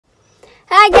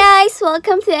Hi guys,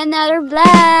 welcome to another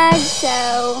vlog.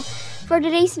 So for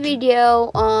today's video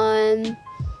we'll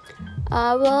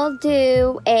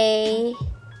do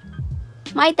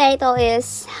my title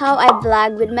is how I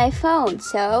vlog with my phone.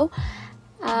 So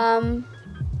I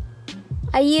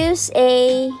use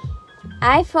a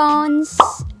iPhone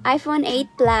 8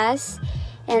 Plus,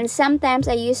 and sometimes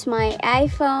I use my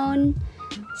iPhone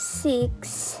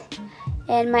 6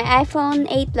 and my iPhone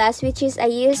 8 Plus, which is I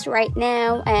use right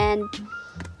now, and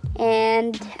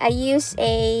I use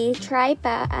a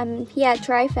tripod,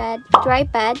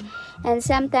 and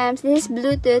sometimes this is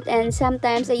Bluetooth, and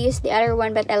sometimes I use the other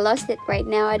one, but I lost it right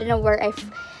now. I don't know where I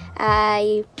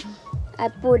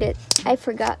put it. I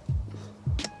forgot.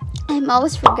 I'm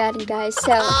always forgetting, guys.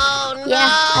 So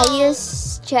yeah,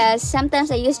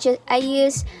 sometimes I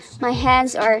use my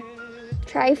hands or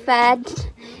tripod.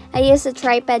 I use a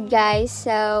tripod, guys.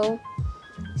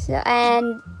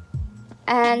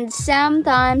 And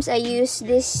sometimes I use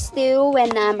this too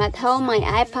when I'm at home, my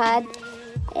iPad.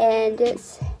 And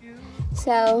this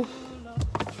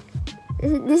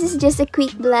is just a quick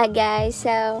vlog, guys.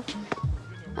 So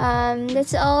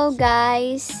that's all,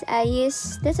 guys.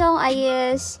 That's all I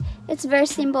use. It's very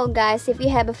simple, guys. If you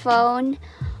have a phone,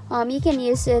 you can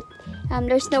use it.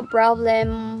 There's no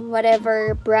problem,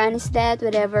 whatever brand is that,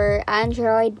 whatever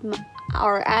Android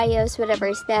or iOS, whatever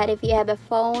is that. If you have a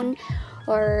phone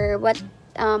or whatever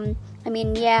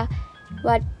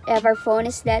phone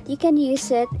is that, you can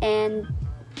use it. And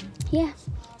yeah,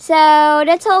 so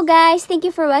that's all, guys. Thank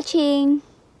you for watching.